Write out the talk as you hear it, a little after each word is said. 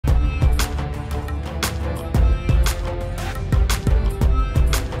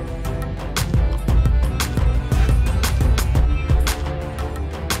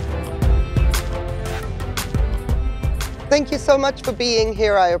Thank you so much for being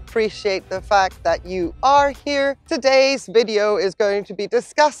here. I appreciate the fact that you are here. Today's video is going to be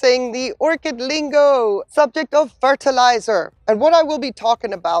discussing the orchid lingo, subject of fertilizer. And what I will be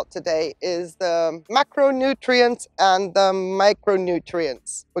talking about today is the macronutrients and the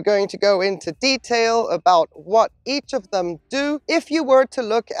micronutrients. We're going to go into detail about what each of them do. If you were to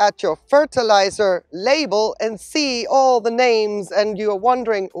look at your fertilizer label and see all the names and you're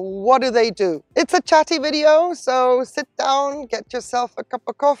wondering, what do they do? It's a chatty video, so sit down, get yourself a cup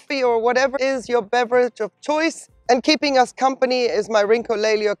of coffee or whatever is your beverage of choice. And keeping us company is my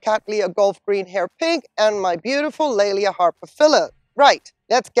Rhyncholalia cattleya golf green hair pink and my beautiful Laelia harpophylla. Right,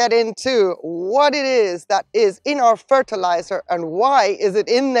 let's get into what it is that is in our fertilizer and why is it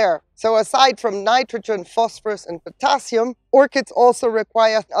in there. So aside from nitrogen, phosphorus and potassium, orchids also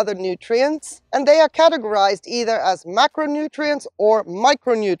require other nutrients, and they are categorized either as macronutrients or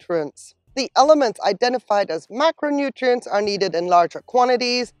micronutrients. The elements identified as macronutrients are needed in larger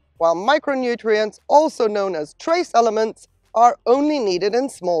quantities, while micronutrients, also known as trace elements, are only needed in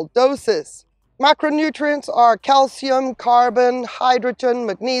small doses. Macronutrients are calcium, carbon, hydrogen,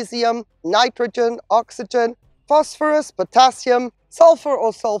 magnesium, nitrogen, oxygen, phosphorus, potassium, sulfur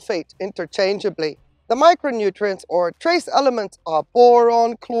or sulfate interchangeably. The micronutrients or trace elements are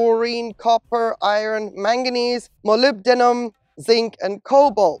boron, chlorine, copper, iron, manganese, molybdenum, zinc and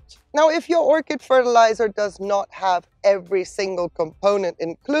cobalt. Now, if your orchid fertilizer does not have every single component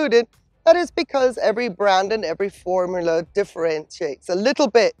included, that is because every brand and every formula differentiates a little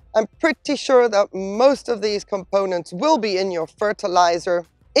bit. I'm pretty sure that most of these components will be in your fertilizer,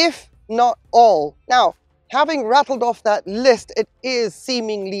 if not all. Now, having rattled off that list, it is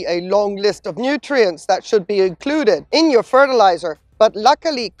seemingly a long list of nutrients that should be included in your fertilizer. But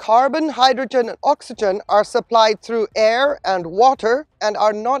luckily, carbon, hydrogen, and oxygen are supplied through air and water and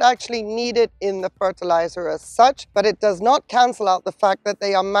are not actually needed in the fertilizer as such, but it does not cancel out the fact that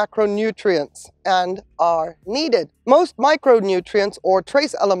they are macronutrients and are needed. Most micronutrients or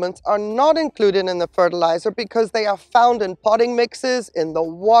trace elements are not included in the fertilizer because they are found in potting mixes, in the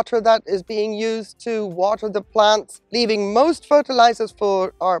water that is being used to water the plants, leaving most fertilizers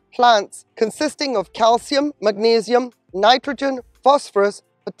for our plants consisting of calcium, magnesium, nitrogen, phosphorus,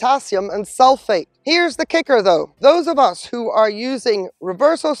 potassium, and sulfate. Here's the kicker though. Those of us who are using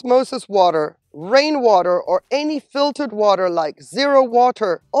reverse osmosis water, rainwater, or any filtered water like zero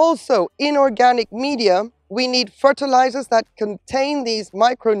water, also inorganic media, we need fertilizers that contain these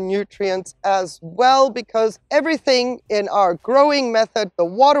micronutrients as well, because everything in our growing method, the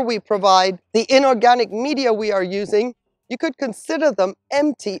water we provide, the inorganic media we are using, you could consider them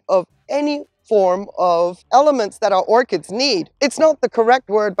empty of any form of elements that our orchids need. It's not the correct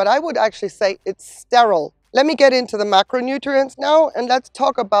word, but I would actually say it's sterile. Let me get into the macronutrients now, and let's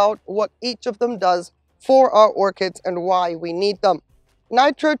talk about what each of them does for our orchids and why we need them.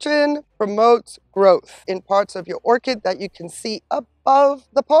 Nitrogen promotes growth in parts of your orchid that you can see above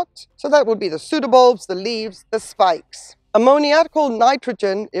the pot. So that would be the pseudobulbs, the leaves, the spikes. Ammoniacal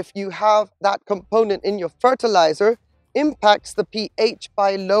nitrogen, if you have that component in your fertilizer, impacts the pH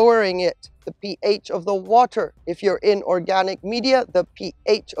by lowering it. The pH of the water. If you're in organic media, the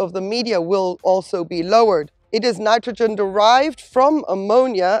pH of the media will also be lowered. It is nitrogen derived from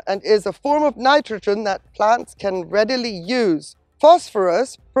ammonia and is a form of nitrogen that plants can readily use.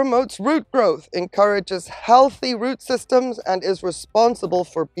 Phosphorus promotes root growth, encourages healthy root systems, and is responsible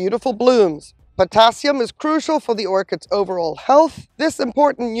for beautiful blooms. Potassium is crucial for the orchid's overall health. This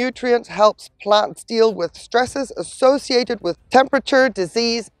important nutrient helps plants deal with stresses associated with temperature,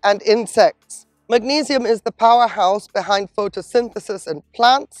 disease, and insects. Magnesium is the powerhouse behind photosynthesis in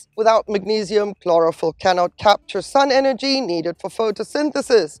plants. Without magnesium, chlorophyll cannot capture sun energy needed for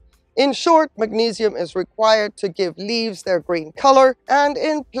photosynthesis. In short, magnesium is required to give leaves their green color, and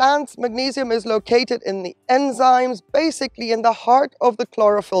in plants, magnesium is located in the enzymes, basically in the heart of the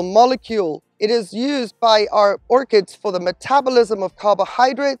chlorophyll molecule. It is used by our orchids for the metabolism of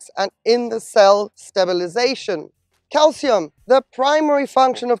carbohydrates and in the cell stabilization. Calcium. The primary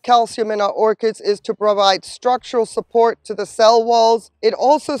function of calcium in our orchids is to provide structural support to the cell walls. It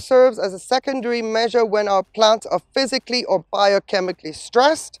also serves as a secondary measure when our plants are physically or biochemically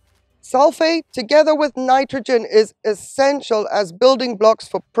stressed. Sulfate, together with nitrogen, is essential as building blocks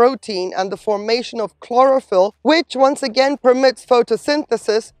for protein and the formation of chlorophyll, which once again permits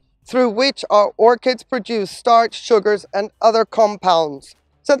photosynthesis, through which our orchids produce starch, sugars, and other compounds.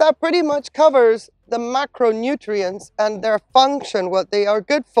 So that pretty much covers the macronutrients and their function, what they are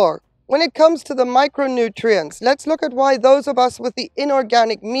good for. When it comes to the micronutrients, let's look at why those of us with the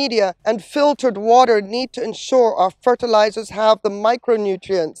inorganic media and filtered water need to ensure our fertilizers have the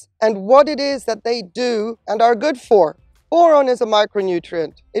micronutrients and what it is that they do and are good for. Boron is a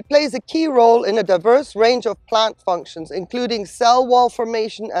micronutrient. It plays a key role in a diverse range of plant functions, including cell wall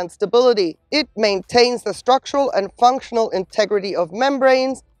formation and stability. It maintains the structural and functional integrity of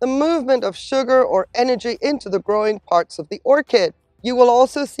membranes, the movement of sugar or energy into the growing parts of the orchid. You will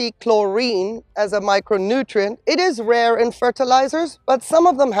also see chlorine as a micronutrient. It is rare in fertilizers, but some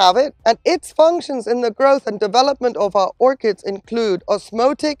of them have it, and its functions in the growth and development of our orchids include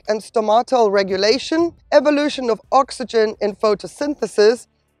osmotic and stomatal regulation, evolution of oxygen in photosynthesis,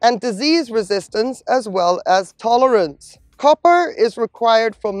 and disease resistance as well as tolerance. Copper is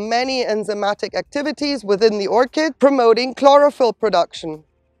required for many enzymatic activities within the orchid, promoting chlorophyll production.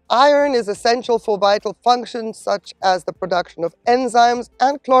 Iron is essential for vital functions such as the production of enzymes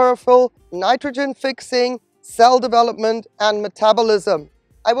and chlorophyll, nitrogen fixing, cell development, and metabolism.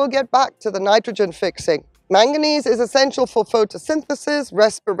 I will get back to the nitrogen fixing. Manganese is essential for photosynthesis,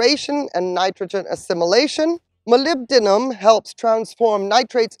 respiration, and nitrogen assimilation. Molybdenum helps transform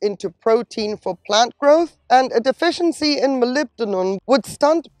nitrates into protein for plant growth, and a deficiency in molybdenum would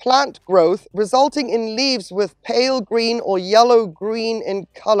stunt plant growth, resulting in leaves with pale green or yellow-green in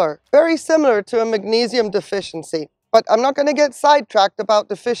color, very similar to a magnesium deficiency. But I'm not going to get sidetracked about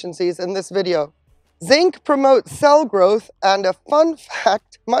deficiencies in this video. Zinc promotes cell growth, and a fun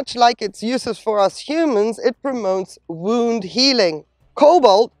fact, much like its uses for us humans, it promotes wound healing.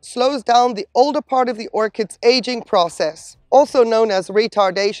 Cobalt slows down the older part of the orchid's aging process, also known as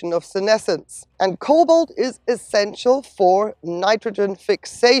retardation of senescence. And cobalt is essential for nitrogen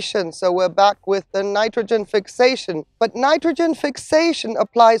fixation. So we're back with the nitrogen fixation. But nitrogen fixation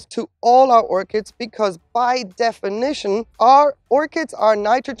applies to all our orchids because by definition, our orchids are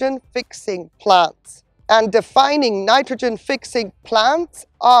nitrogen fixing plants. And defining nitrogen fixing plants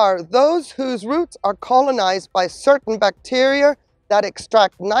are those whose roots are colonized by certain bacteria that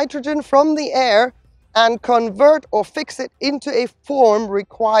extract nitrogen from the air and convert or fix it into a form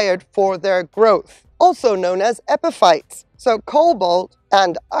required for their growth, also known as epiphytes. So cobalt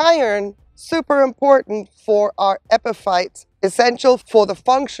and iron, super important for our epiphytes, essential for the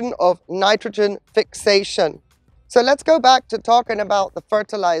function of nitrogen fixation. So let's go back to talking about the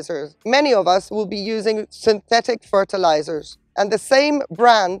fertilizers. Many of us will be using synthetic fertilizers, and the same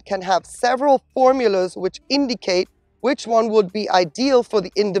brand can have several formulas which indicate which one would be ideal for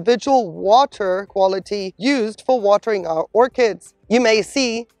the individual water quality used for watering our orchids. You may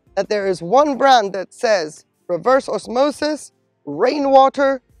see that there is one brand that says reverse osmosis,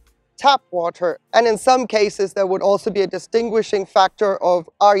 rainwater, tap water, and in some cases there would also be a distinguishing factor of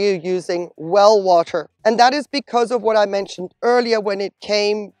are you using well water. And that is because of what I mentioned earlier when it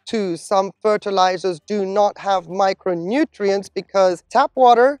came to some fertilizers do not have micronutrients because tap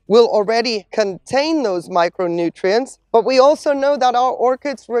water will already contain those micronutrients. But we also know that our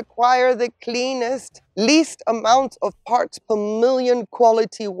orchids require the cleanest, least amount of parts per million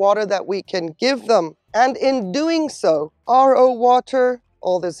quality water that we can give them. And in doing so, RO water,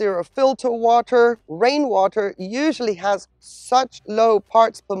 all the zero filter water, rainwater usually has such low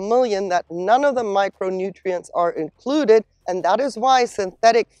parts per million that none of the micronutrients are included, and that is why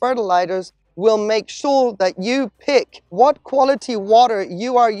synthetic fertilizers will make sure that you pick what quality water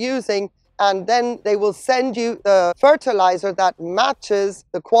you are using, and then they will send you the fertilizer that matches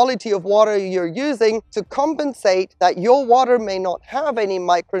the quality of water you're using to compensate that your water may not have any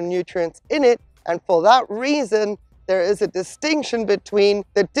micronutrients in it, and for that reason there is a distinction between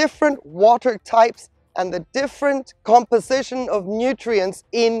the different water types and the different composition of nutrients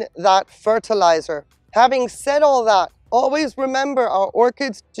in that fertilizer. Having said all that, always remember our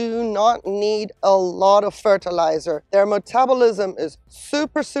orchids do not need a lot of fertilizer. Their metabolism is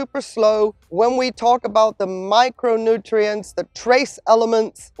super slow. When we talk about the micronutrients, the trace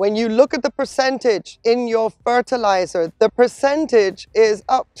elements, when you look at the percentage in your fertilizer, the percentage is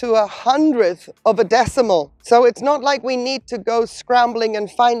up to 1/100th of a decimal. So it's not like we need to go scrambling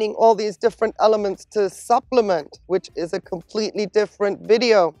and finding all these different elements to supplement, which is a completely different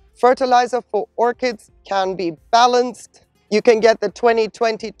video. Fertilizer for orchids can be balanced. You can get the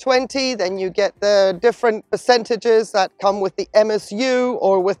 20-20-20, then you get the different percentages that come with the MSU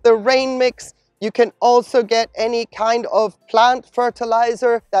or with the rain mix. You can also get any kind of plant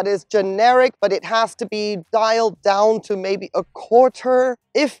fertilizer that is generic, but it has to be dialed down to maybe 1/4.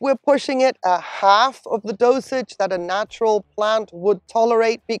 If we're pushing it 1/2 of the dosage that a natural plant would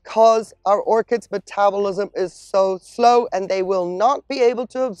tolerate, because our orchid's metabolism is so slow and they will not be able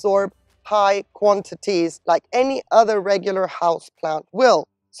to absorb high quantities like any other regular house plant will.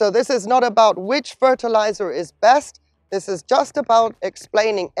 So this is not about which fertilizer is best. This is just about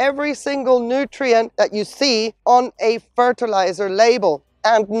explaining every single nutrient that you see on a fertilizer label.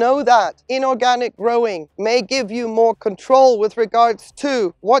 And know that inorganic growing may give you more control with regards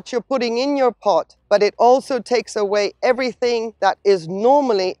to what you're putting in your pot, but it also takes away everything that is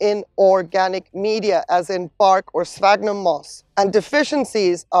normally in organic media, as in bark or sphagnum moss. And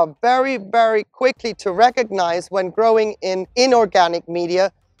deficiencies are very, very quickly to recognize when growing in inorganic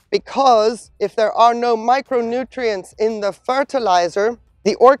media, because if there are no micronutrients in the fertilizer,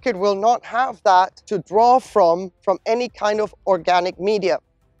 the orchid will not have that to draw from any kind of organic media.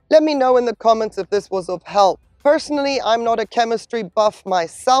 Let me know in the comments if this was of help. Personally, I'm not a chemistry buff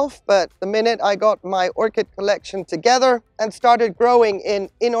myself, but the minute I got my orchid collection together and started growing in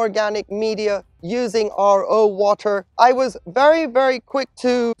inorganic media using RO water, I was very, very quick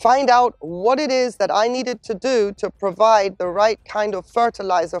to find out what it is that I needed to do to provide the right kind of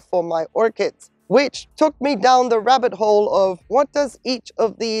fertilizer for my orchids, which took me down the rabbit hole of what does each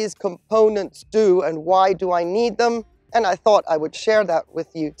of these components do and why do I need them? And I thought I would share that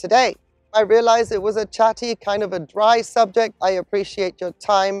with you today. I realized it was a chatty, kind of a dry subject. I appreciate your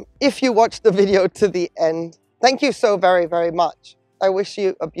time if you watched the video to the end. Thank you so very, very much. I wish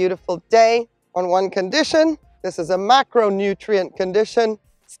you a beautiful day on one condition. This is a macronutrient condition.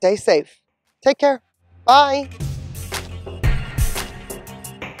 Stay safe. Take care. Bye.